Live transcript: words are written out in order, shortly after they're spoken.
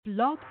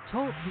Blog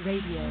Talk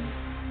Radio.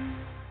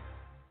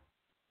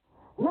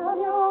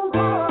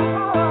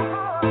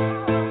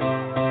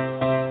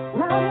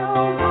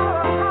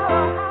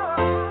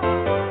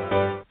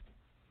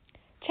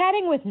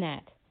 Chatting with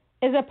Nat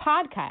is a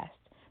podcast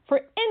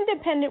for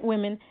independent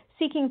women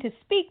seeking to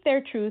speak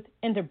their truth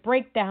and to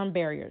break down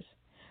barriers.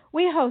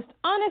 We host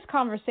honest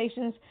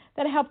conversations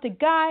that help to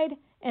guide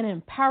and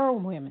empower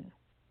women.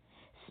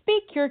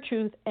 Speak your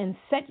truth and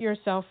set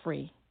yourself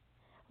free.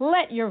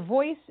 Let your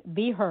voice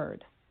be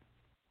heard.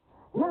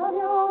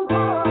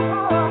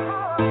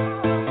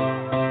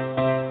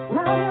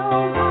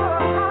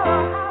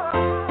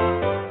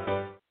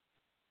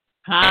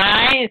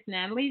 Hi, it's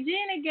Natalie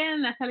Jean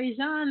again, Natalie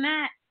Jean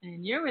Nat,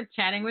 and you're with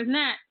Chatting with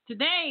Nat.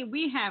 Today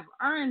we have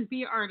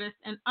R&B artist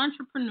and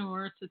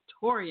entrepreneur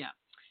Setoria.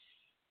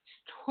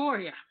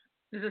 Setoria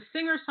is a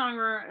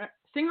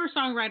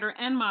singer-songwriter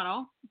and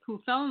model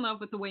who fell in love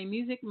with the way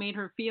music made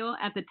her feel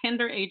at the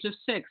tender age of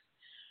 6.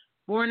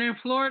 Born in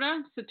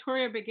Florida,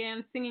 Setoria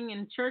began singing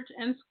in church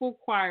and school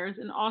choirs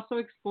and also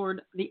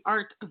explored the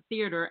art of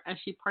theater as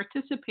she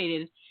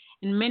participated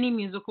in many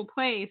musical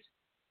plays.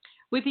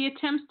 With the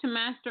attempts to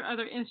master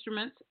other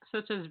instruments,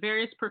 such as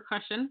various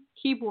percussion,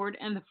 keyboard,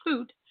 and the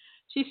flute,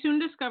 she soon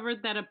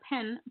discovered that a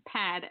pen,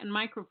 pad, and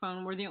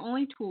microphone were the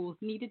only tools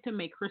needed to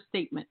make her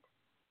statement.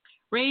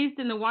 Raised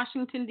in the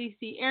Washington,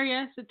 D.C.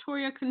 area,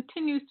 Setoria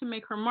continues to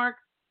make her mark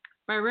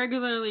by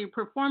regularly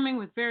performing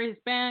with various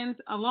bands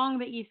along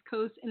the East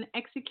Coast and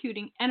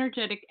executing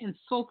energetic and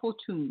soulful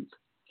tunes.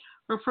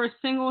 Her first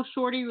single,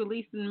 Shorty,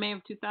 released in May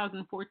of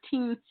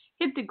 2014,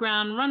 hit the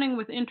ground running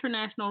with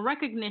international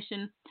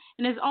recognition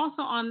and is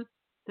also on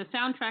the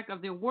soundtrack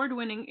of the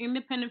award-winning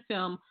independent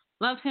film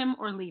Love Him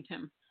or Leave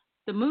Him.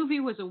 The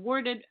movie was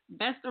awarded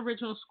Best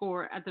Original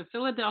Score at the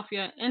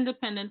Philadelphia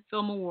Independent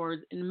Film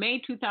Awards in May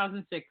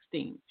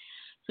 2016.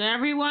 So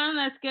everyone,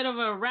 let's give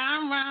a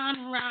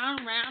round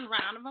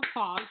of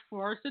applause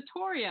for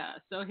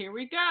Setoria. So here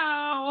we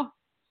go.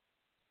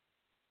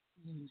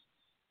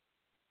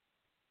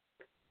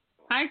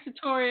 Hi,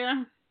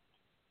 Setoria.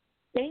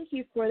 Thank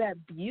you for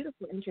that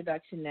beautiful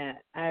introduction,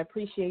 Nat. I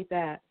appreciate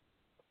that.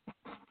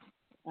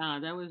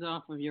 That was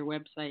off of your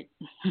website.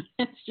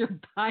 It's your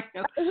bio. I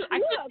couldn't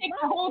take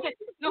the whole thing.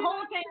 The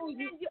whole thing was,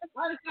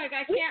 I was like,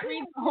 I can't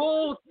read the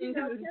whole thing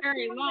because it's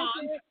very long.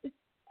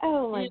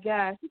 Oh, my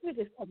gosh. You could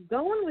just keep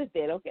going with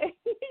it, okay?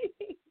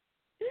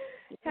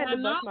 Had to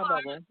bust my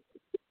bubble.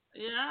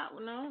 Yeah,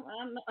 no,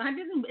 I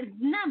didn't. It's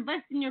not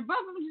busting your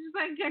bubble. It's just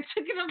like I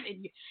took it up.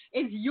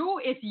 It's you.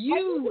 It's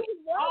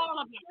all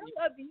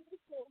about you.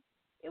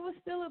 It was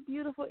still a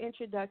beautiful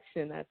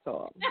introduction. That's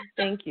all.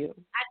 Thank you.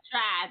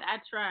 I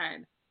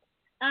tried.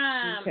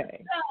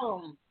 Okay.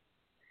 So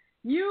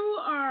you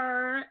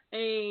are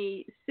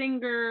a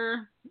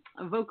singer,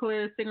 a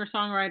vocalist,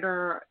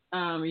 singer-songwriter.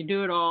 You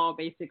do it all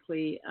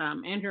basically,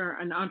 and you're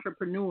an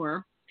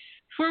entrepreneur.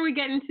 Before we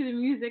get into the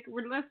music,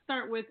 let's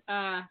start with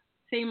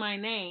Say My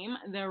Name,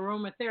 the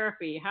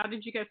aromatherapy. How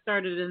did you get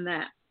started in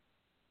that?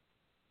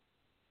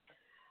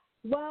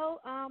 Well,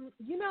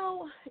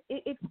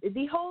 it's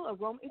the whole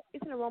aroma.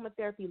 It's an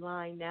aromatherapy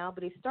line now,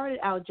 but it started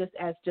out just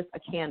as a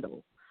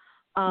candle.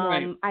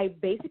 Right. I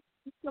basically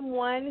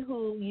someone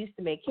who used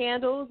to make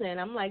candles, and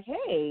I'm like,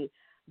 hey,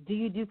 do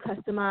you do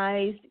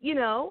customized?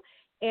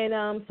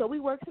 And so we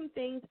worked some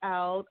things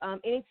out, and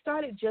it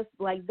started just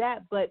like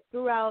that. But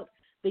throughout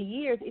the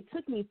years, it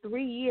took me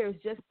 3 years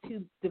just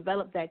to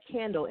develop that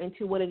candle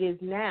into what it is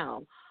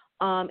now.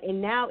 And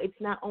now it's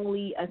not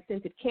only a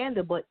scented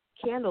candle, but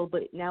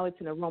now it's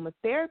an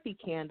aromatherapy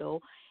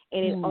candle,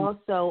 and it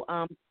also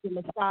the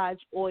massage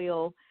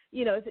oil.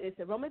 It's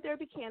an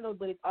aromatherapy candle,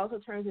 but it also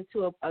turns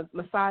into a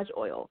massage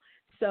oil.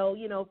 So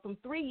from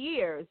 3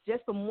 years,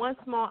 just from one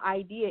small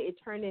idea, it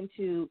turned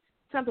into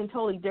something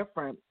totally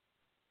different.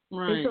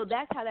 Right. And so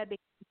that's how that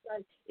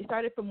started. It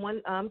started from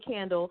one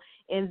candle,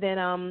 and then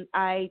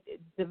I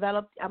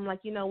developed. I'm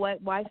like, you know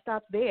what? Why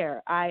stop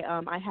there? I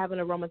have an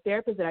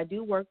aromatherapist that I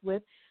do work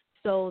with.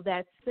 So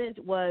that scent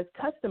was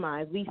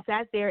customized. We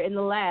sat there in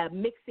the lab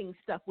mixing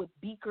stuff with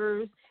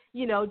beakers,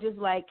 just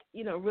like,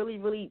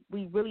 really,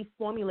 we really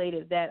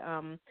formulated that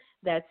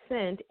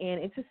scent. And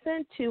it's a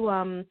scent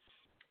to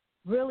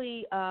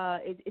really,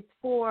 it's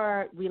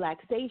for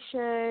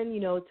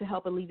relaxation, to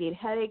help alleviate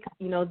headaches.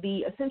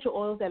 The essential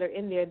oils that are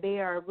in there, they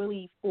are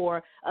really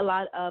for a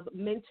lot of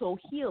mental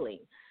healing,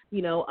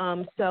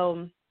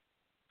 so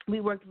we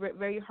worked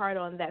very hard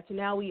on that. So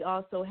now we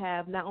also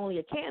have not only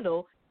a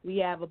candle, we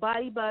have a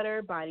body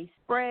butter, body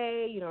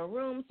spray,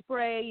 room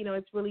spray.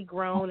 It's really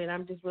grown, and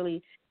I'm just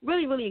really,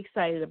 really, really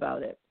excited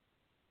about it.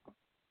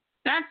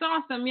 That's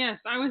awesome. Yes,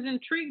 I was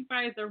intrigued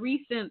by the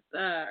recent,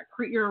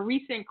 your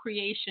recent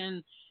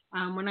creation.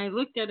 When I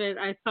looked at it,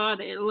 I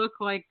thought it looked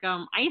like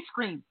ice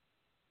cream.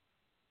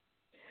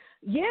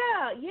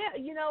 Yeah.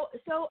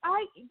 So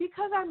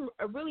because I'm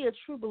really a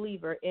true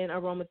believer in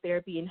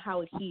aromatherapy and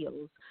how it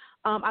heals,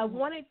 I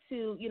wanted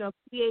to,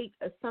 create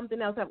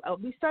something else.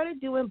 We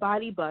started doing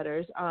body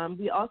butters.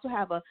 We also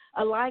have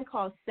a line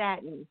called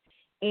Satin,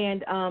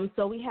 And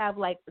so we have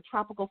like the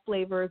tropical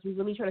flavors. We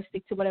really try to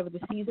stick to whatever the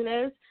season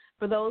is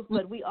for those.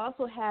 But we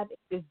also have a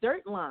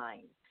dessert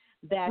line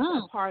that's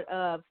a part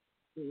of,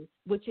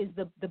 which is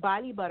the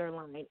body butter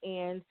line.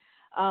 And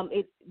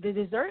the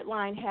dessert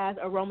line has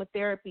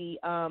aromatherapy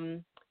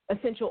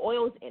essential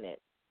oils in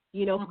it.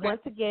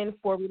 Once again,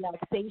 for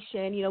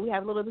relaxation, we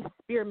have a little bit of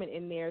spearmint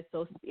in there.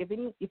 So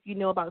if you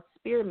know about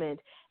spearmint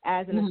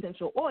as an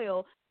essential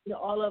oil,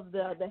 all of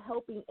the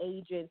helping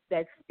agents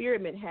that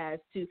spearmint has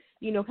to,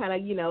 kind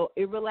of,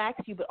 it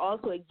relaxes you, but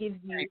also it gives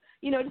you,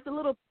 just a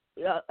little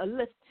a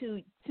lift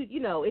to,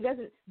 it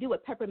doesn't do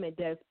what peppermint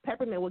does.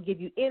 Peppermint will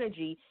give you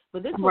energy,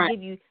 but this will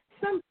give you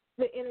some of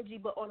the energy,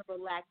 but on a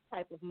relaxed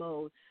type of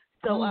mode.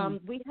 So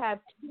we have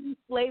 2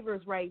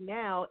 flavors right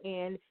now,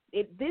 and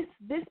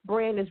this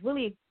brand is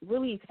really,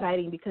 really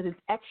exciting because it's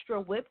extra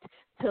whipped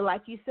to,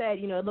 like you said,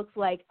 it looks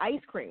like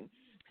ice cream.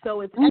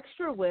 So it's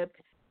extra whipped,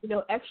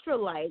 extra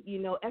light,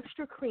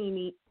 extra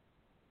creamy.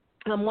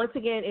 Once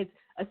again, it's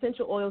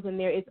essential oils in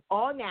there. It's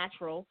all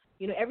natural.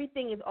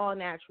 Everything is all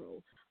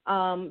natural.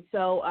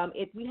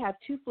 We have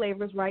 2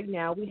 flavors right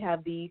now. We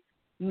have the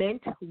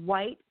mint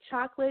white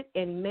chocolate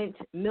and mint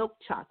milk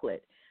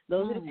chocolate.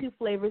 Those are the 2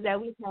 flavors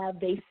that we have.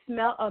 They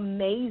smell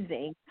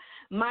amazing.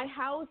 My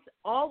house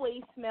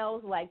always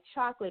smells like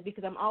chocolate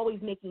because I'm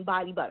always making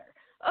body butter.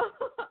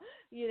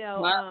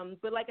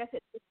 But like I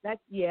said,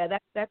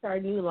 that's our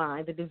new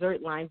line, the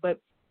dessert line. But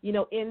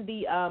in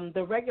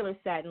the regular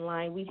satin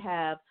line, we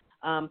have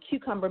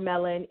cucumber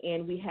melon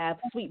and we have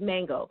sweet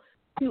mango.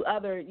 2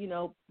 other,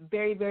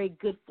 very, very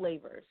good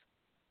flavors.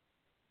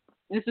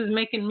 This is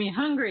making me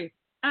hungry.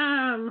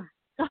 So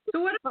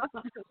what about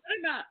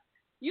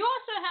you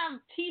also have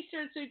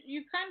T-shirts? So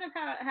you kind of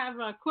have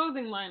a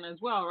clothing line as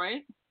well,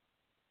 right?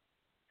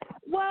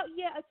 Well,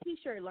 yeah, a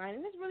T-shirt line,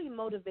 and it's really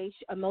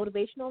a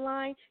motivational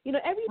line.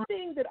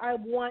 Everything that I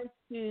want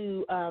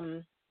to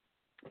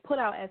put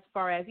out as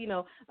far as,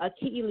 a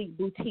Key Elite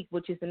Boutique,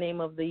 which is the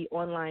name of the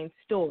online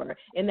store,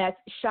 and that's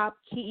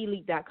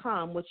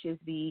shopkeyelite.com, which is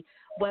the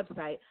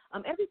website.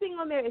 Everything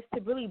on there is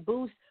to really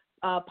boost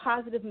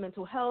positive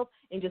mental health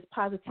and just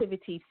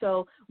positivity.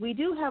 So we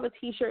do have a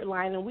T-shirt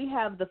line, and we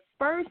have the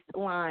first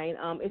line.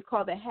 It's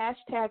called the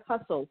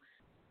 #Hustle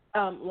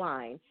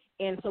line.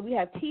 And so we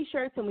have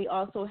T-shirts, and we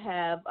also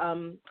have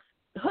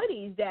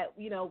hoodies that,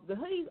 the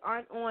hoodies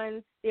aren't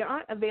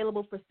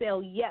available for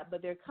sale yet,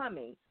 but they're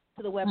coming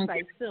to the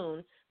website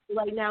soon.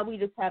 Right now we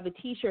just have a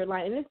T-shirt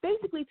line, and it's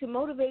basically to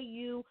motivate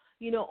you,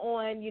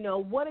 on,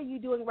 what are you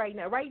doing right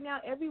now? Right now,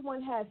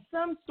 everyone has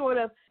some sort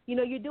of,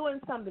 you're doing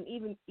something.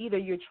 Either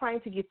you're trying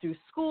to get through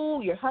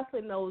school, you're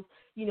hustling those,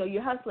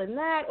 you're hustling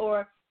that,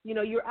 or,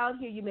 you're out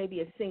here, you may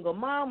be a single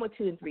mom with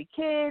 2 and 3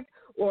 kids,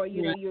 or,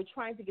 you're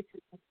trying to get to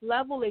this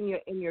level in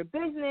your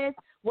business.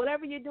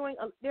 Whatever you're doing,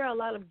 there are a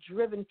lot of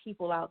driven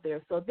people out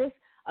there. So this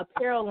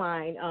apparel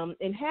line,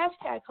 and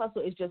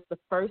 #Hustle is just the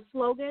first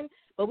slogan,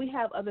 but we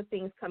have other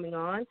things coming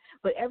on.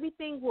 But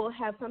everything will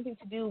have something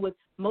to do with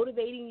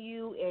motivating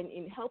you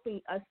and helping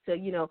us to,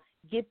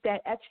 get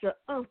that extra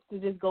oomph to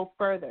just go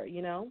further,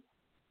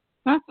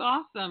 That's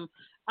awesome.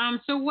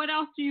 So what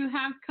else do you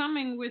have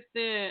coming with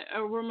the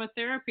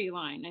aromatherapy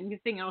line?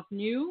 Anything else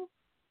new?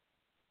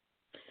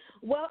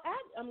 Well,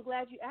 I'm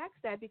glad you asked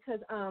that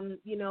because,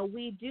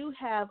 we do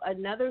have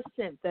another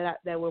scent that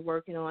we're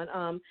working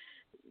on.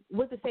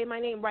 With the Say My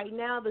Name, right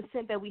now, the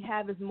scent that we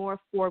have is more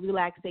for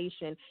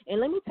relaxation. And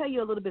let me tell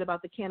you a little bit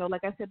about the candle.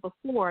 Like I said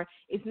before,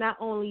 it's not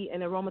only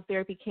an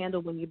aromatherapy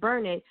candle when you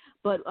burn it,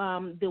 but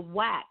the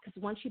wax.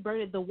 Once you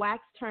burn it, the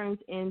wax turns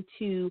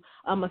into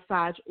a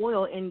massage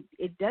oil, and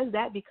it does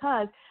that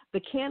because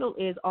the candle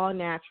is all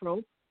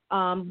natural.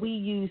 We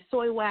use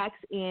soy wax,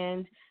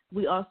 and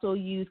we also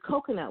use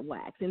coconut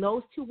wax. And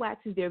those 2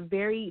 waxes,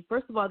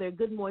 first of all, they're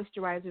good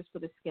moisturizers for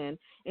the skin.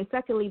 And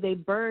secondly, they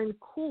burn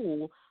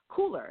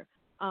cooler.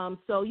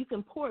 So you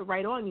can pour it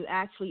right on you,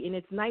 actually, and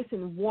it's nice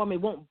and warm. It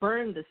won't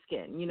burn the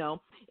skin,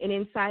 And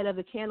inside of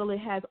the candle, it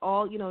has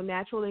all,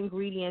 natural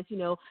ingredients,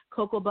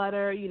 cocoa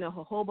butter,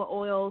 jojoba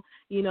oil,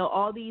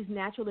 all these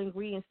natural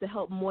ingredients to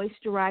help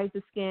moisturize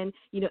the skin,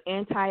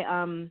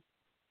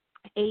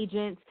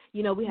 agents,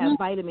 we have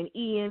vitamin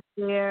E in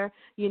there,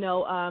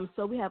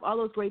 so we have all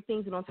those great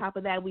things. And on top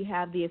of that, we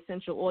have the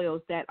essential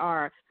oils that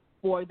are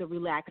for the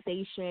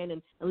relaxation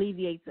and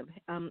alleviation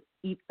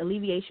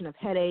of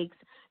headaches,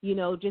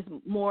 just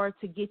more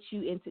to get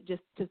you into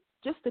just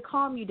to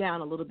calm you down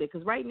a little bit.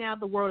 Because right now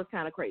the world is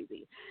kind of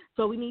crazy.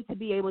 So we need to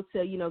be able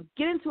to,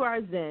 get into our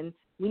zen.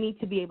 We need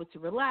to be able to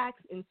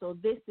relax. And so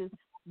this is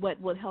what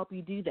will help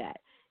you do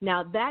that.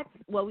 Now, that's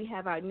what we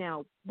have out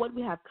now. What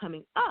we have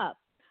coming up,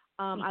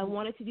 I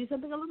wanted to do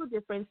something a little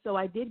different. So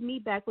I did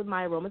meet back with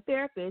my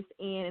aromatherapist.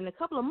 And in a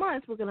couple of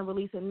months, we're going to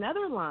release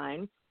another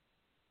line,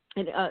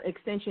 an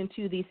extension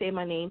to the Say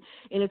My Name,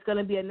 and it's going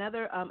to be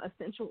another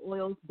essential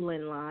oils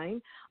blend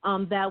line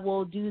that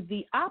will do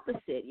the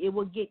opposite. It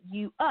will get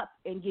you up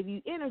and give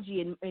you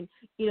energy, and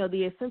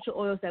the essential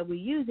oils that we're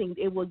using,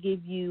 it will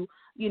give you,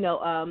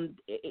 the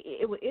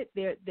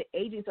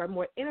agents are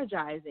more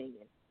energizing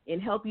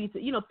and help you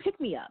to, pick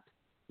me up.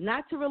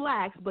 not to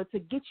relax, but to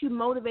get you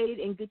motivated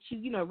and get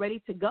you,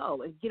 ready to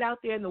go and get out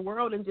there in the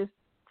world and just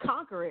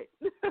conquer it.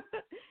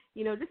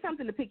 Just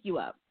something to pick you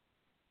up.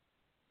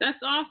 That's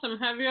awesome.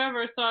 Have you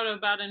ever thought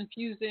about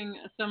infusing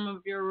some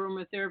of your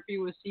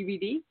aromatherapy with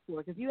CBD?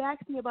 Because you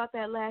asked me about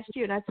that last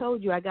year, and I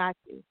told you I got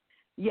you.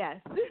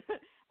 Yes,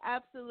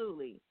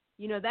 absolutely.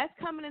 That's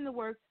coming in the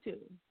works too.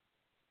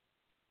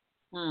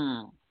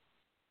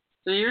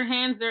 So your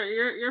hands are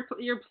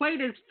your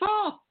plate is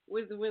full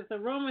with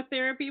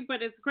aromatherapy,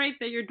 but it's great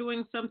that you're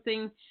doing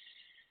something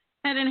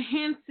that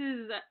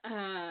enhances,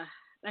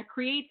 that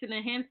creates and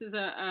enhances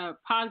a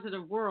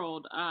positive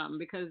world.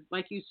 Because,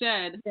 like you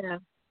said, yeah.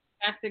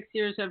 past 6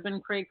 years have been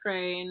cray,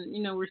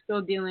 and we're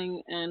still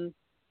dealing and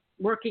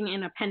working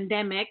in a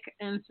pandemic,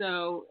 and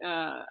so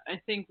I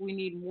think we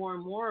need more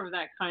and more of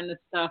that kind of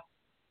stuff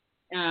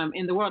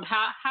in the world.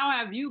 How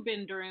have you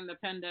been during the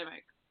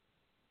pandemic?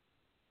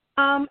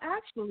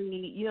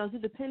 Actually,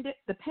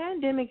 the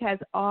pandemic has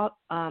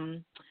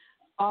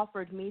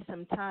offered me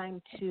some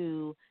time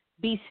to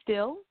be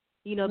still,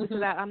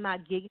 because I'm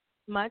not gigging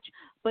much,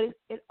 but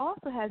it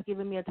also has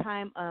given me a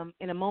time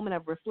in a moment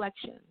of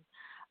reflection.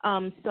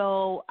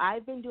 So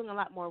I've been doing a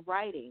lot more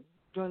writing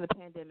during the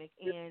pandemic,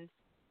 and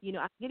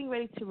I'm getting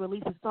ready to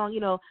release a song.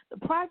 The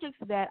projects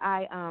that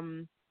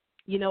I'm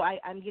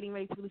getting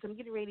ready to release. I'm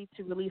getting ready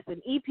to release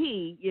an EP,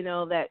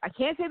 that I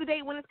can't say the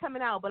date when it's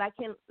coming out, but I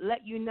can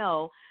let you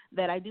know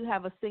that I do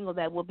have a single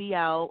that will be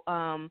out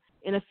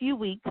in a few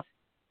weeks,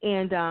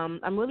 and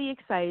I'm really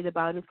excited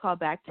about it. It's called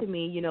Back to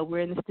Me. We're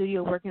in the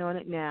studio working on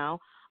it now,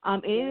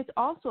 and it's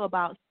also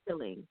about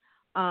healing,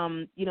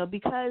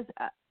 because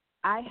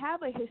I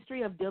have a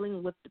history of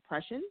dealing with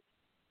depression.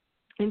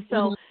 And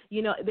so,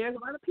 there's a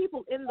lot of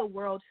people in the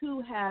world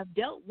who have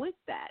dealt with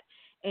that.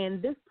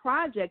 And this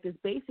project is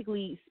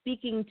basically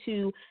speaking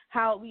to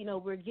how,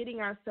 we're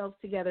getting ourselves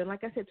together. And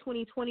like I said,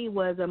 2020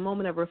 was a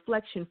moment of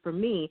reflection for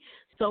me.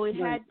 So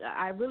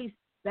I really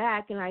sat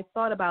back and I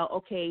thought about,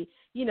 okay,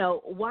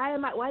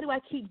 why do I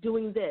keep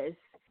doing this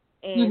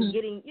and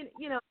getting,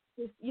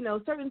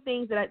 certain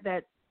things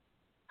that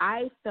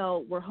I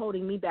felt were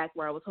holding me back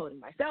where I was holding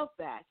myself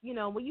back.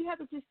 When you have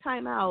to just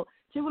time out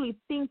to really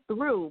think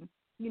through,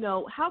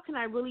 how can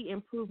I really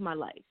improve my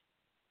life?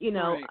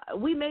 Right.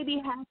 We may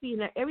be happy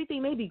and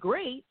everything may be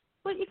great,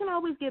 but it can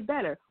always get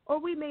better. Or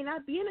we may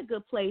not be in a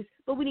good place,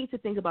 but we need to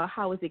think about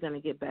how is it going to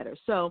get better.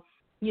 So,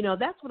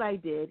 that's what I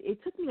did.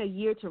 It took me a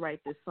year to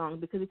write this song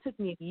because it took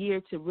me a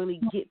year to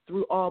really get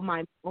through all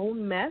my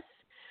own mess.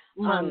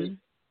 Right.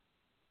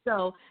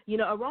 So,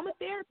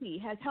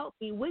 aromatherapy has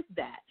helped me with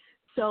that.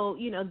 So,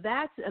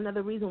 that's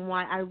another reason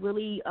why I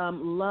really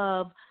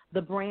love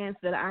the brands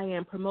that I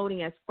am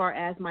promoting as far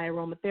as my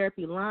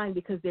aromatherapy line,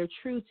 because they're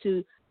true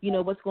to,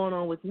 what's going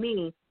on with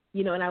me,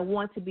 and I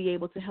want to be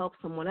able to help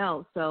someone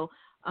else. So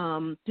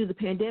through the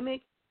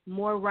pandemic,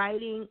 more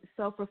writing,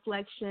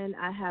 self-reflection.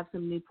 I have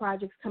some new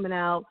projects coming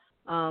out.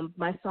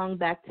 My song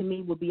Back to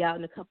Me will be out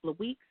in a couple of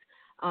weeks.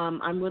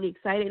 I'm really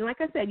excited. And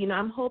like I said,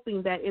 I'm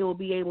hoping that it will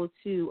be able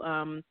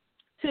to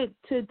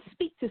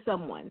speak to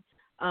someone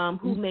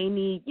who may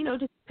need,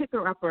 just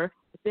picker-upper.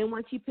 Then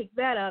once you pick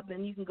that up,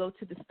 then you can go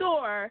to the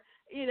store,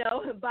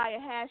 buy a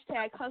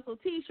hashtag hustle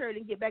T-shirt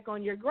and get back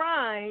on your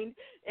grind,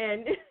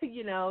 and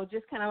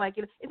just kind of like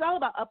it's all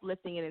about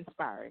uplifting and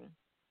inspiring.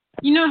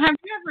 Have you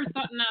ever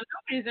thought? Now,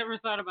 nobody's ever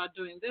thought about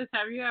doing this.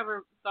 Have you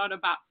ever thought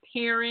about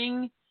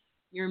pairing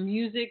your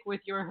music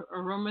with your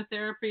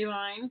aromatherapy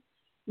line?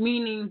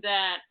 Meaning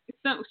that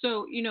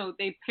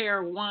they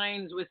pair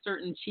wines with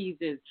certain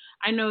cheeses.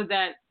 I know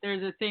that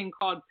there's a thing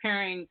called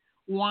pairing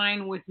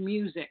wine with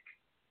music.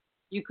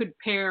 You could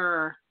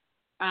pair,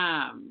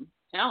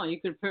 you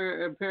could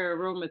pair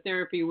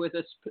aromatherapy with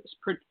a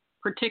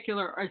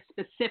particular or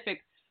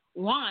specific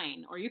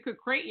wine, or you could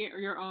create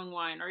your own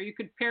wine, or you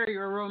could pair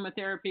your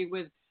aromatherapy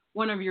with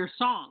one of your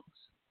songs.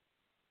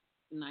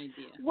 An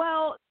idea.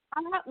 Well,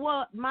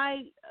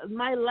 my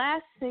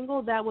last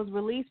single that was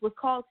released was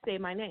called "Say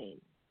My Name."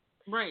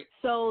 Right.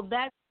 So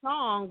that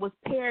song was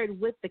paired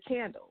with the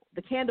candle.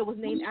 The candle was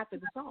named after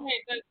the song.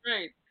 Right, that's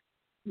right.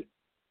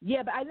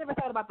 Yeah, but I never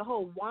thought about the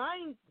whole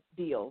wine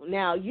deal.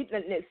 Now you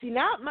see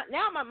now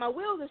my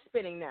wheels are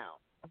spinning now.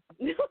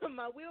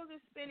 My wheels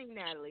are spinning,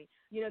 Natalie.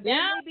 That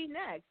may be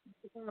next.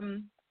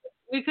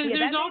 Because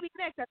there's may be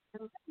next.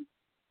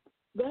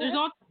 There's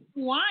also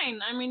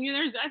wine. I mean,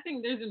 I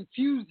think there's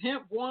infused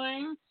hemp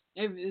wine.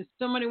 If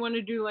somebody want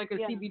to do like a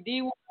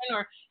CBD wine,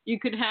 or you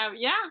could have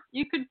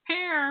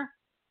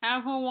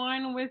have a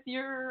wine with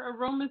your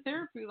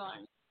aromatherapy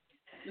line.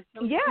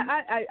 Yeah,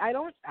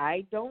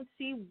 I don't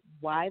see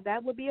why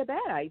that would be a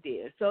bad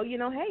idea. So,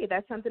 hey,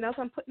 that's something else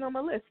I'm putting on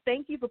my list.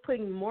 Thank you for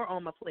putting more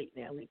on my plate,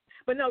 Nellie.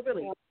 But no,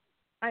 really,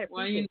 I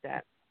appreciate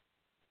that.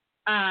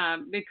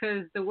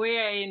 Because the way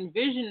I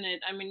envision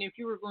it, I mean, if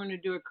you were going to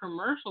do a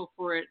commercial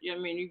for it, I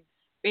mean, you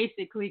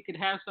basically could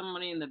have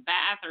somebody in the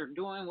bath or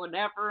doing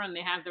whatever, and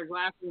they have their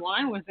glass of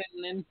wine with it,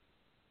 and then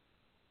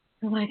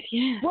they're like,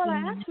 yeah. Well,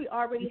 I actually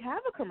already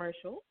have a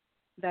commercial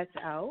that's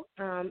out,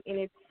 and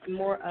it's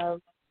more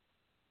of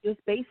just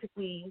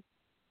basically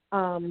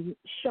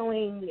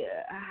showing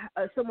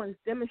someone's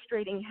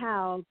demonstrating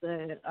how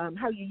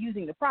you're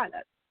using the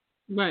product.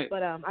 Right.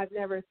 But I've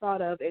never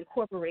thought of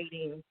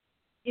incorporating,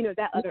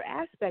 that other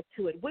aspect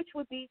to it, which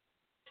would be,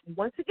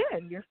 once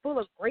again, you're full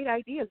of great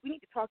ideas. We need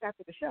to talk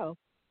after the show.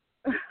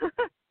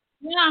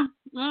 Yeah.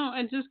 Well,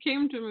 it just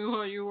came to me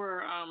while you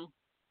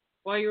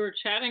were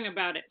chatting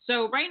about it.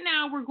 So right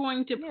now we're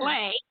going to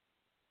play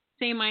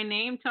Say My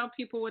Name. Tell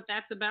people what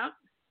that's about.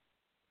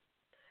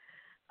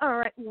 All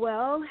right.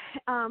 Well,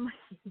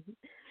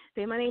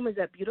 Say My Name is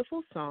a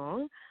beautiful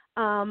song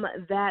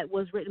that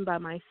was written by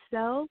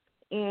myself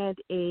and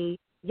a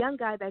young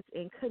guy that's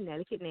in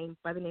Connecticut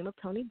by the name of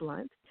Tony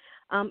Blunt.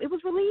 It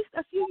was released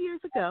a few years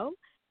ago.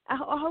 I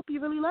hope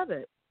you really love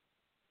it.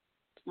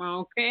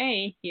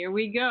 Okay, here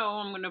we go.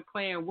 I'm going to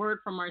play a word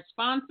from our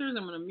sponsors.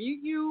 I'm going to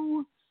mute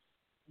you.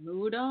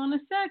 Hold on a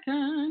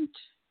second.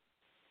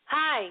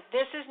 Hi,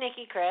 this is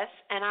Nikki Chris,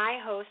 and I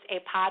host a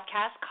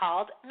podcast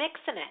called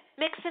Mixin' It.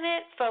 Mixin'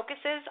 It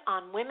focuses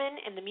on women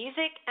in the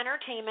music,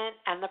 entertainment,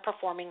 and the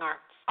performing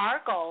arts.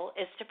 Our goal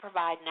is to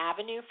provide an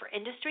avenue for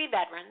industry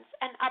veterans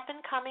and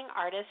up-and-coming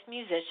artists,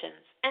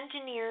 musicians,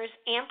 engineers,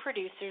 and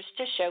producers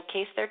to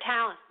showcase their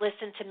talent.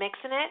 Listen to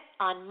Mixin' It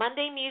on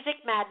Monday Music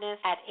Madness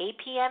at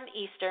 8 p.m.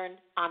 Eastern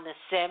on the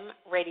Sim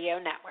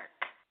Radio Network.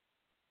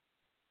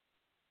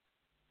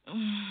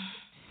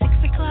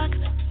 6 o'clock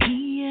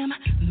p.m.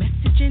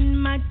 Message in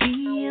my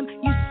DM.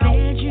 You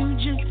said you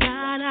just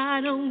got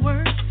out of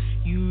work.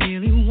 You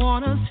really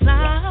wanna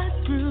slide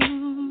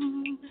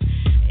through,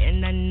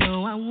 and I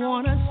know I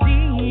wanna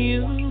see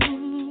you.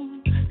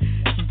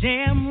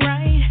 Damn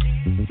right.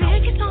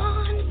 Tickets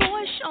on,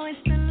 boy, showing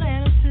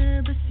stiletto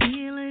to the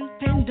ceiling.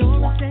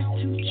 Pandora set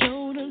to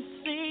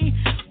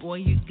Jodeci. Boy,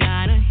 you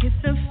gotta hit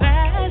the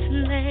fast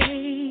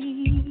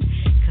lane,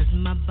 'cause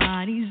my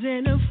body's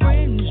in a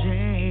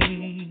frenzy.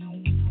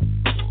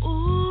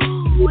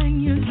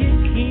 When you get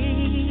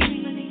here,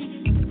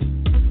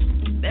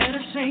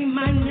 better say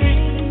my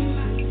name.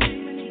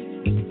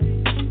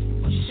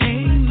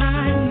 Say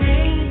my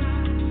name.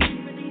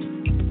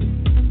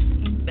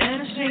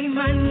 Better say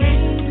my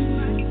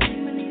name.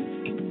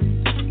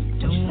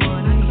 Don't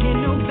wanna hear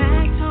no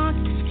back talk,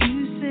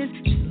 excuses.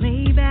 Just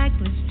lay back,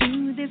 let's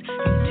do this.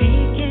 I'm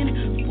taking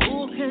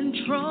full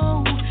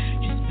control.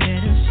 Just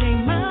better say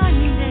my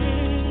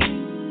name.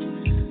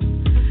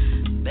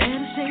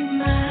 Better say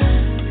my name.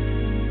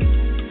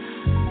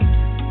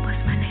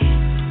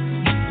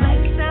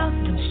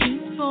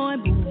 But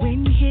when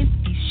you hit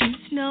these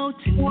sheets, no,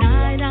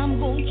 tonight I'm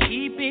gonna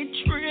keep it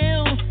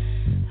trill.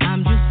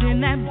 I'm just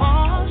in that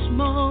boss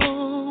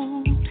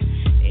mode,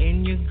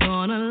 and you're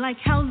gonna like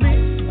how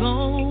this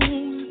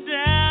goes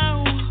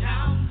down.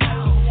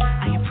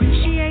 I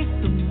appreciate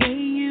the way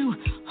you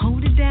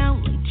hold it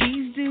down, like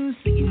G's do,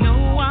 so you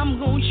know I'm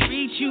gonna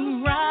treat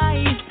you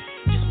right.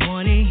 Just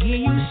wanna hear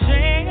you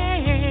say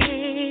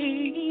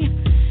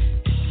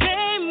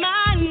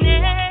my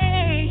name.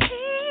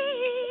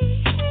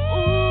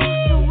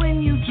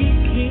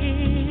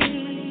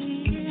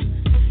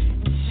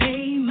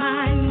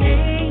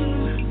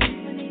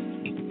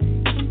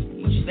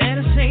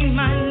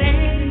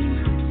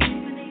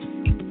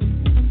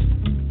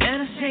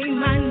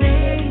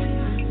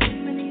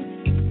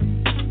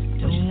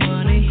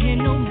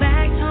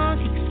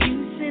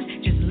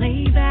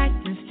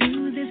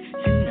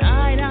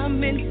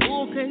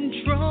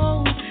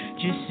 Control,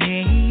 just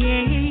say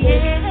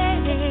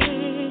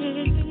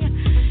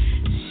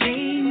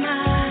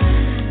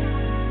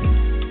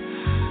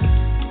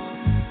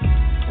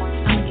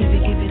I'ma give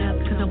it up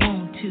 'cause I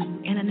want to,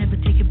 and I never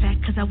take it back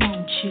 'cause I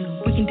want you.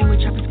 We can do it,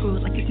 chop and screw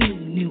it like it's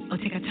new, or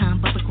take our time,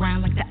 bump the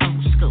ground like the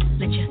old school.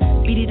 Let you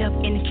beat it up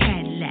in the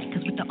Cadillac,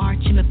 'cause with the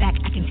arch in my back,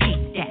 I can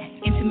take that.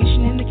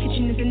 Intermission in the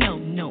kitchen is a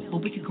no,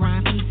 but we can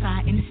grind from the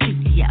side in the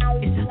studio.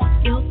 It's a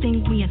ill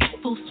thing, we in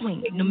full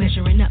swing, no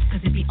measuring up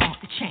 'cause it be off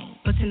the chain.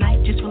 But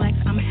tonight, just relax,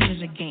 I'm ahead of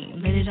the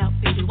game. Let it out,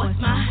 baby, what's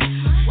my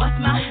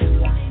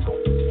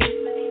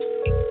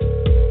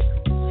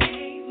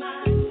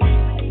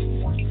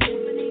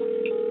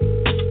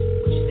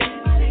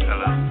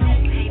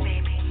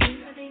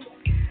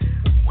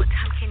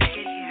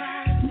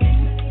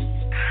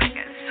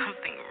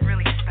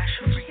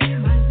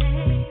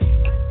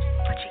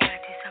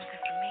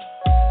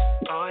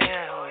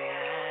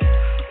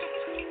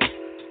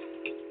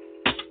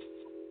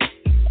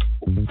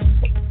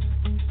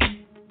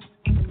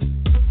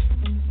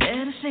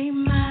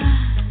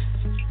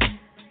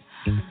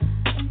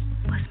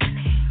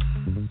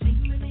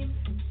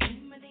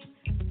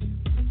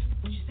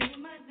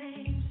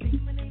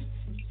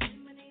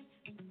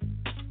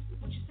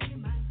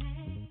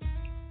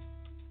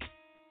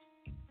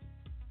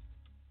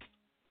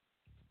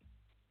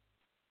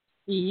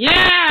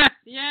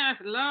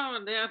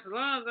Yes,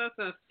 Lord, that's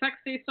a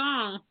sexy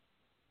song.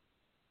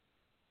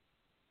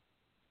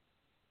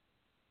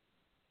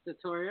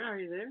 Setoria, are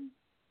you there?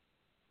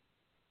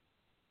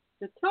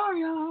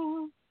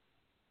 Setoria.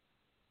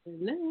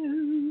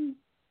 Hello.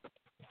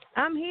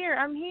 I'm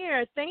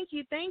here. Thank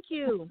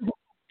you.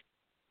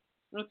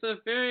 That's a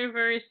very,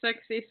 very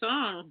sexy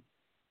song.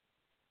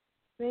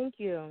 Thank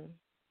you.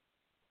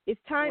 It's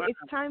time. Wow.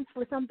 It's time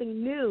for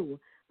something new.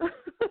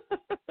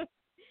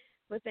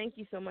 But thank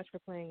you so much for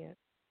playing it.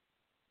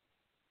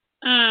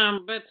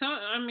 But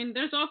I mean,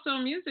 there's also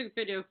a music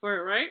video for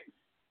it, right?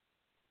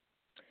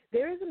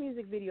 There is a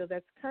music video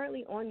that's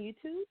currently on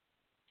YouTube.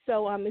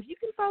 So if you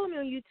can follow me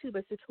on YouTube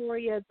at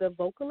Setoria the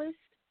vocalist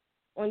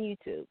on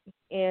YouTube,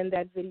 and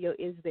that video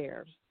is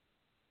there.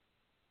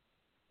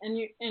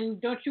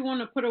 And don't you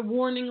want to put a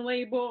warning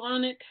label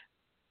on it?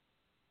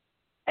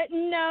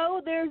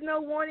 No, there's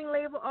no warning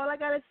label. All I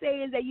gotta say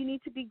is that you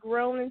need to be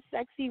grown and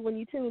sexy when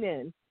you tune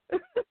in.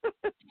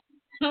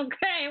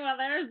 Okay, well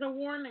there's the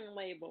warning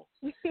label.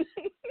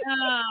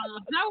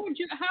 How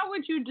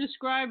would you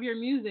describe your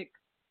music?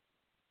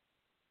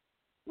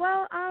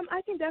 Well,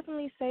 I can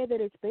definitely say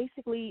that it's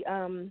basically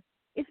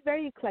it's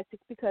very eclectic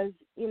because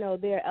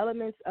there are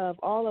elements of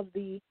all of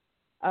the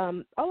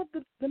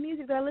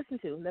music that I listen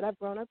to that I've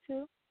grown up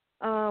to,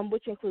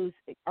 which includes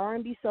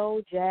R&B,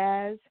 soul,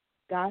 jazz,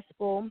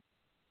 gospel.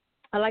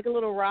 I like a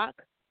little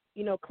rock,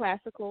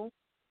 classical.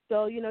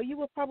 So you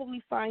will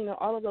probably find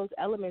all of those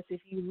elements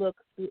if you look,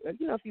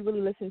 if you really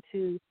listen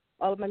to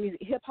all of my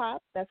music. Hip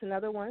hop, that's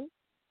another one.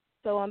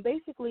 So I'm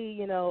basically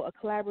a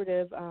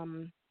collaborative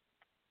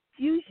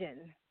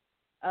fusion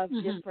of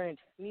different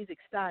music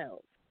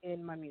styles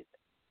in my music.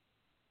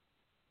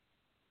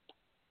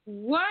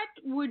 What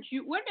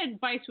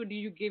advice would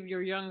you give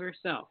your younger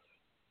self?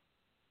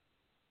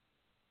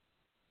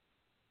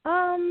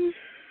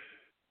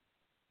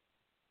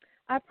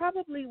 I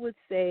probably would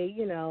say,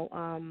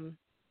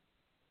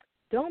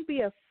 don't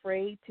be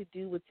afraid to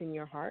do what's in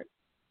your heart.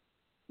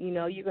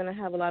 You're going to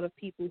have a lot of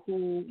people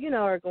who,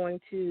 are going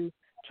to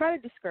try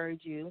to discourage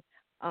you.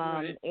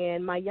 Right.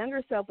 And my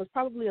younger self was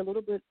probably a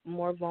little bit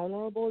more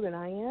vulnerable than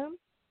I am.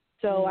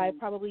 So I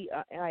probably,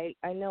 I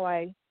know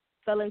I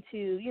fell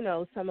into,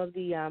 some of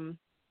the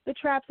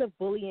traps of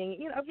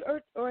bullying,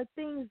 or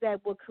things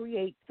that will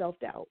create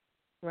self-doubt,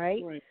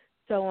 right? Right.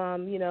 So,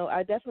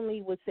 I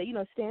definitely would say,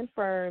 stand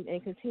firm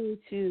and continue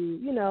to,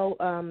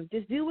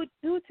 just do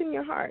what's in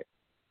your heart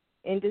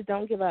and just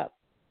don't give up.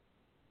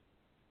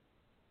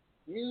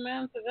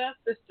 Amen to that,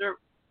 sister.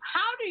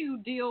 How do you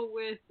deal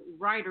with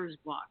writer's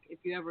block if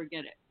you ever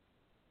get it?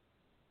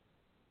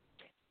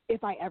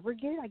 If I ever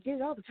get it, I get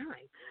it all the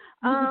time.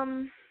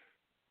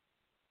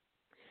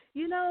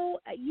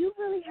 You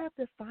really have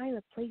to find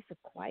a place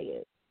of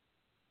quiet.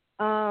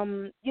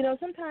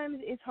 Sometimes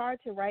it's hard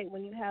to write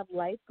when you have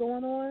life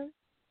going on.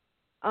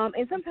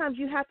 And sometimes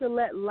you have to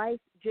let life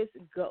just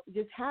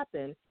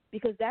happen,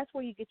 because that's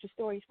where you get your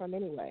stories from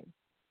anyway.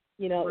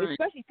 Right.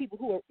 Especially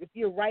people if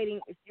you're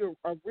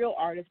a real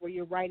artist where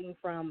you're writing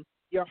from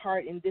your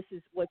heart and this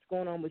is what's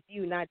going on with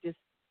you, not just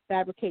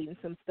fabricating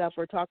some stuff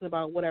or talking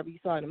about whatever you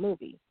saw in a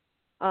movie.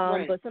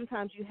 Right. But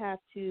sometimes you have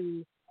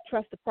to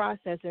trust the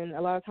process, and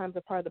a lot of times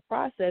a part of the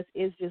process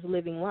is just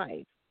living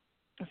life.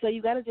 So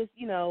you got to just,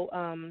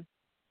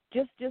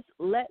 just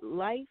let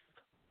life,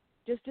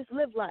 just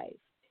live life.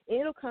 And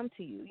it'll come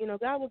to you.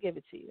 God will give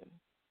it to you.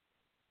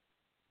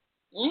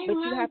 Amen.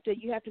 But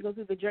you have to go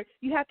through the journey.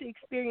 You have to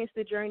experience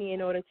the journey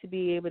in order to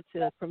be able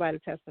to provide a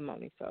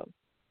testimony. So,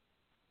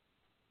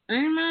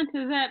 amen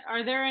to that.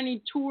 Are there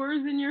any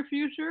tours in your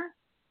future?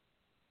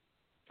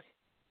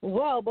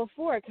 Well,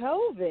 before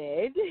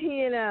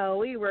COVID,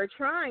 we were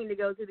trying to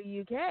go to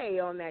the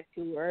UK on that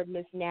tour,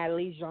 Miss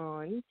Natalie,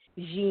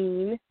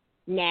 Jean,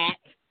 Nat.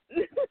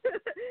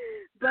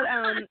 But,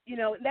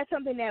 that's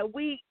something that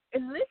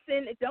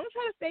listen, don't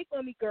try to fake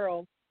on me,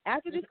 girl.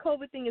 After this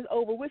COVID thing is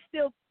over, we're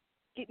still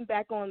getting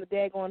back on the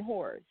daggone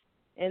horse.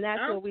 And that's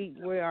where we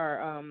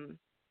are. I'm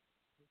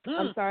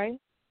sorry?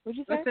 What'd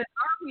you say? I said,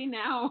 are we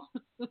now?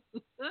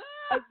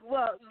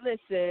 Well,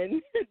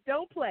 listen,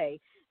 don't play.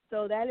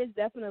 So that is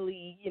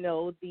definitely,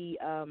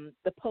 the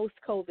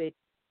post-COVID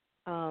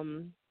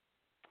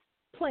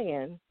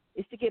plan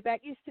is to get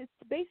back, is to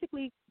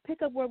basically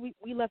pick up where we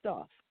left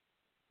off.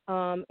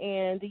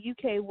 And the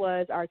UK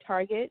was our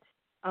target,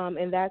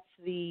 and that's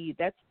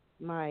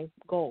my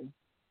goal.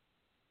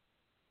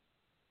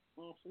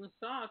 Awesome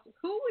sauce.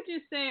 Who would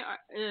you say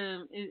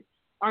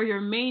are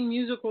your main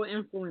musical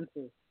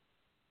influences?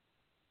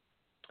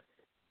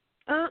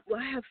 Well,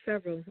 I have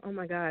several. Oh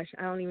my gosh,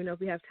 I don't even know if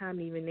we have time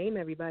to even name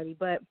everybody.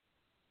 But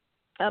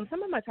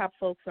some of my top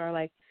folks are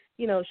like,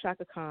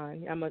 Shaka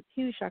Khan. I'm a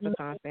huge Shaka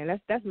Khan fan.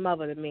 That's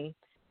mother to me,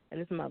 and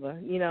it's mother.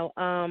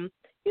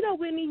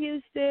 Whitney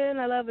Houston.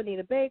 I love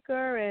Anita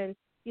Baker, and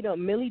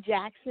Millie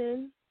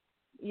Jackson.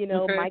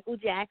 Okay. Michael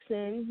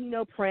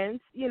Jackson.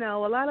 Prince. A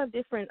lot of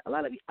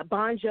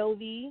Bon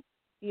Jovi.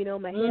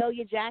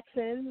 Mahalia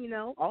Jackson.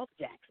 All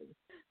the Jacksons.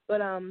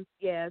 But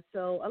yeah.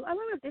 So a lot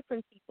of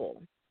different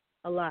people.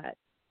 A lot.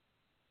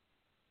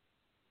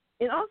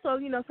 And also,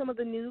 some of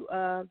the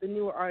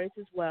newer artists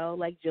as well,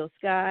 like Jill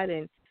Scott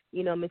and,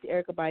 Miss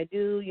Erykah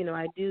Badu.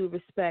 I do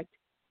respect,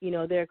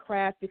 their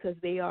craft, because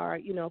they are,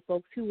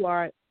 folks who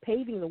are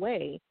paving the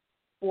way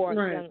for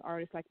young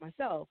artists like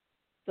myself.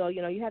 So,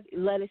 you have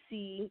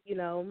Lettucey,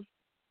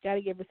 got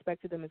to give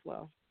respect to them as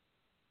well.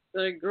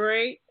 The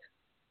great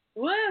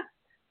list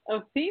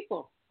of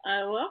people.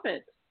 I love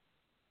it.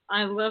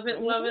 I love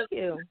it, love Thank it,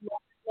 you.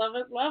 love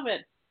it, love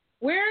it.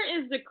 Where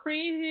is the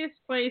craziest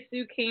place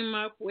you came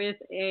up with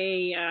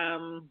a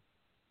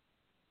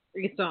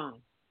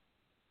song?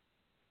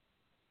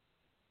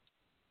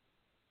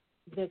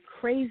 The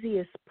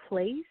craziest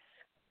place?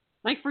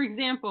 Like for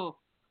example,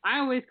 I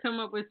always come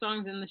up with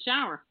songs in the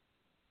shower.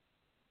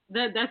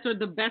 That's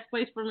the best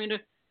place for me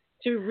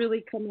to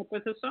really come up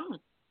with a song.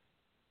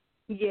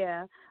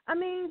 Yeah. I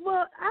mean,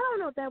 well, I don't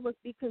know if that would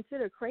be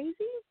considered crazy.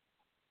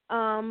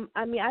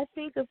 I mean, I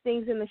think of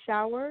things in the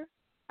shower.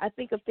 I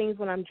think of things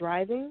when I'm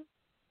driving.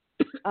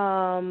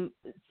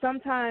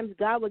 Sometimes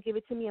God will give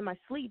it to me in my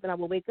sleep, and I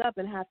will wake up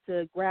and have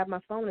to grab my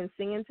phone and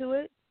sing into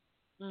it.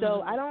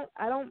 So I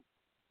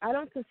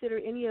don't consider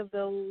any of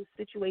those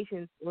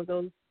situations or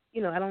those,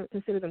 I don't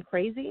consider them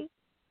crazy.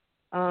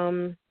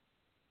 So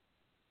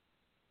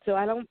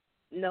I don't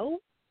know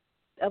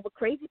of a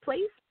crazy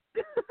place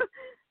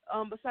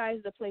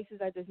besides the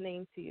places I just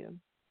named to you.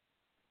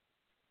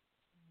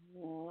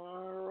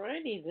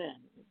 Alrighty then.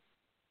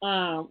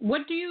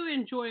 What do you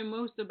enjoy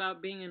most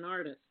about being an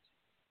artist?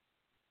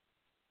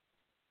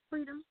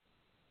 Freedom.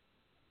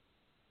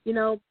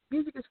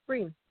 Music is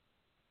free.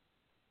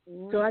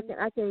 So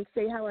I can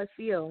say how I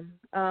feel.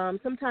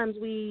 Sometimes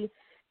we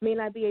may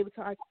not be able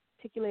to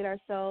articulate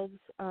ourselves.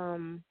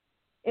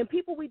 And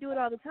people, we do it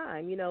all the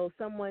time.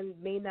 Someone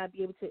may not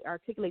be able to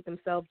articulate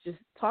themselves just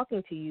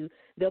talking to you.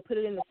 They'll put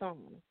it in a song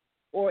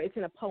or it's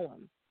in a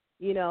poem.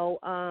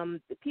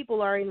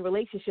 People are in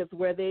relationships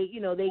where they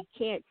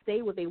can't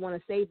say what they want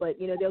to say, but,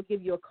 they'll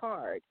give you a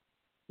card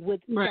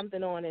with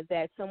something on it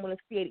that someone has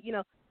created,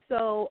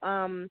 So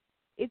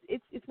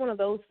it's one of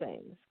those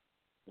things.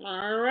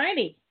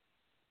 Alrighty.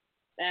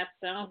 That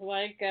sounds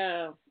like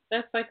that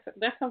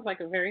sounds like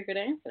a very good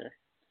answer.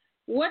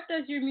 What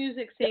does your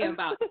music say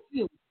about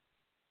you?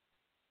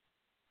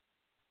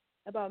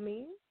 About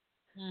me?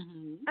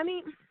 Mm-hmm. I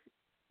mean,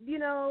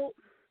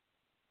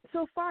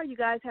 so far you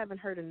guys haven't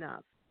heard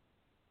enough.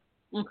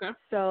 Okay.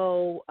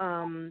 So,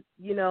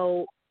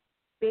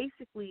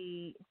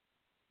 basically,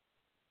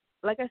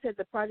 like I said,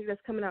 the project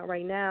that's coming out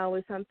right now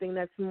is something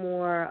that's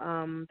more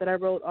that I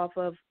wrote off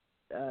of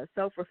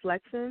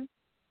self-reflection.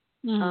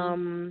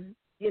 Mm-hmm.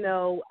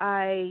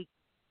 I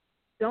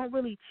don't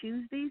really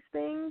choose these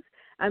things.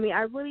 I mean,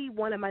 I really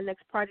wanted my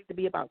next project to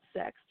be about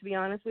sex, to be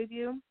honest with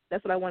you.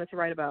 That's what I wanted to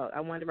write about.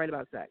 I wanted to write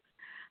about sex.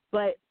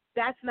 But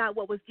that's not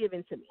what was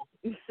given to me.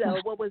 So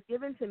what was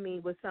given to me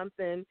was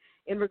something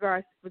in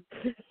regards to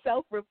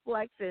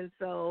self-reflection.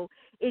 So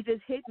it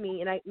just hit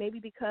me, and maybe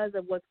because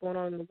of what's going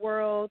on in the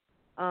world,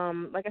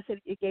 like I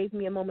said, it gave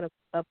me a moment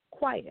of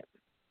quiet.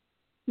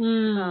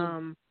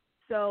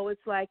 So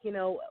it's like,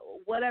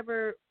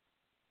 whatever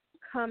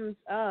comes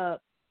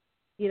up,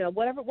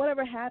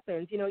 whatever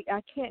happens,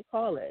 I can't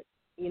call it.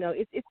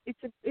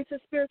 It's a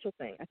spiritual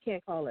thing. I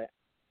can't call it.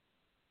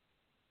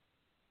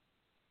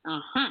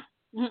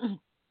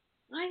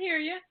 I hear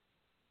you.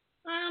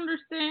 I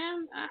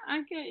understand.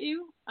 I get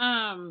you.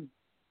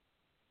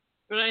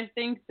 But I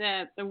think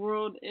that the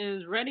world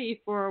is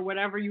ready for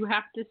whatever you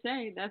have to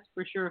say. That's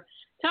for sure.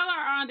 Tell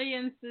our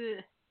audience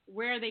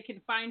where they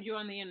can find you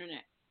on the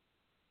internet.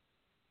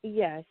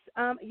 Yes.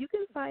 You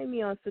can find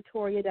me on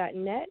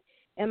Setoria.net,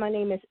 and my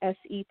name is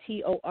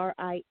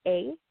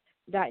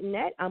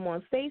Setoria.net. I'm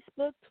on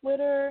Facebook,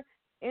 Twitter,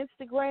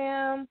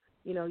 Instagram,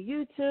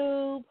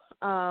 YouTube,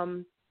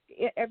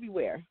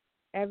 everywhere.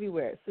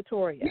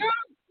 Setoria. You're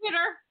on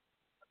Twitter.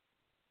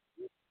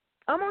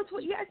 I'm on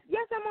Twitter.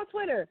 Yes, I'm on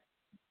Twitter.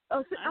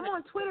 Oh, so I'm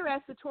on Twitter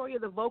as Setoria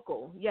the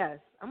Vocal. Yes,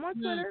 I'm on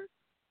Twitter.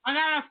 I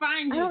gotta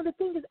find you. The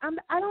thing is, I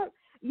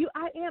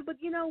am,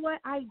 but you know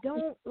what? I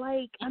don't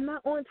I'm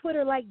not on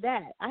Twitter like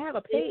that. I have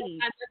a page.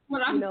 Yeah, that's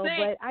what I'm saying.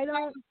 But I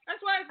don't.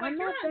 That's why I'm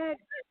not that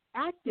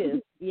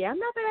active. Yeah, I'm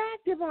not that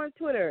active on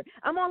Twitter.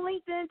 I'm on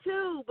LinkedIn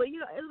too, but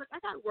I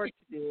got work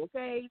to do.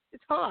 Okay,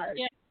 it's hard.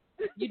 Yeah.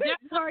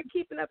 It's hard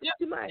keeping up. It's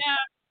too much. Yeah.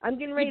 I'm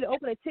getting ready to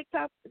open a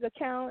TikTok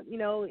account.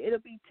 It'll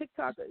be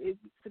TikTok,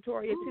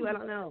 Setoria too. I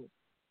don't know.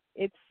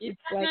 It's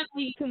like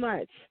too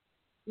much.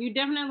 You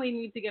definitely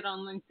need to get on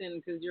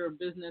LinkedIn because you're a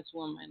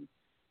businesswoman.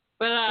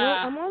 But well,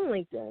 I'm on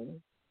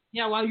LinkedIn.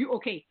 Yeah, well, you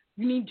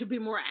need to be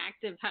more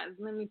active.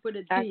 Let me put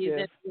it to you.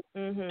 That's a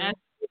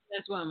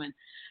businesswoman.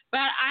 But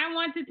I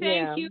want to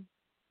thank you,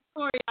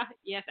 Setoria.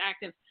 Yes,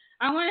 active.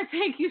 I want to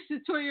thank you,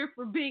 Setoria,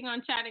 for being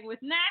on Chatting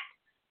with Nat.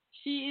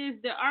 She is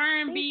the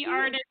R&B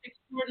artist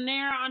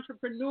extraordinaire,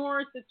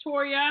 entrepreneur,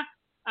 Setoria.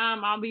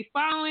 I'll be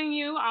following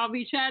you. I'll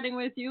be chatting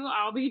with you.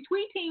 I'll be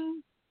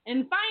tweeting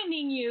and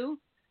finding you.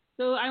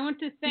 So I want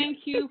to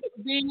thank you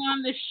for being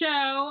on the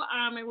show.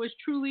 It was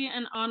truly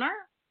an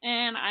honor,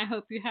 and I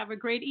hope you have a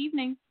great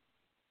evening.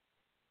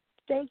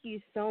 Thank you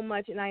so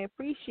much, and I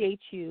appreciate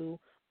you,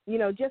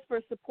 just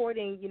for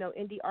supporting,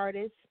 indie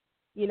artists,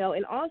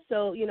 and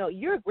also,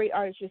 you're a great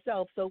artist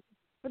yourself. So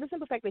for the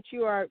simple fact that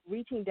you are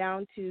reaching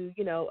down to,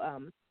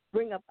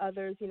 bring up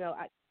others,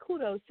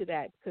 kudos to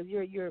that because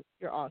you're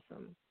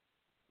awesome.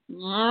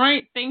 All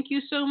right. Thank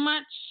you so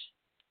much.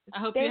 I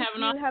hope you have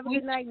an awesome Have a week.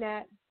 good night,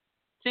 Nat.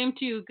 Same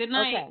to you. Good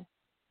night. Okay.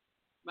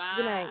 Bye.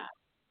 Good night.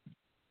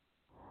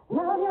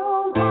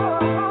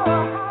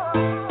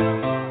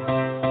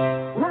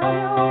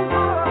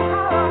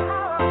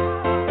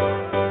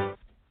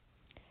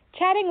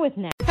 Chatting with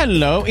Nat.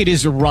 Hello, it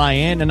is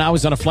Ryan, and I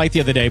was on a flight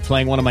the other day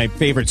playing one of my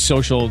favorite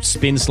social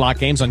spin slot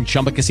games on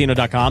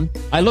ChumbaCasino.com.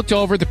 I looked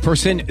over at the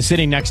person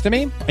sitting next to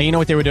me, and you know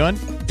what they were doing?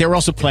 They were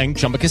also playing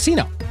Chumba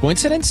Casino.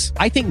 Coincidence?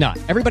 I think not.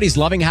 Everybody's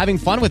loving having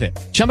fun with it.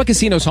 Chumba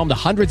Casino is home to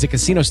hundreds of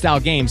casino-style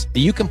games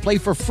that you can play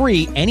for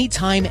free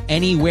anytime,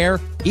 anywhere,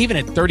 even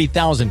at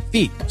 30,000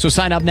 feet. So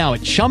sign up now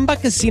at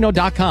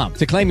ChumbaCasino.com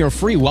to claim your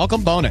free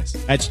welcome bonus.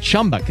 That's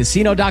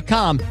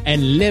ChumbaCasino.com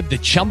and live the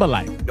Chumba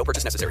life. No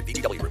purchase necessary.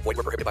 VGW. Void where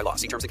prohibited by law.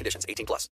 See terms and conditions. 18+.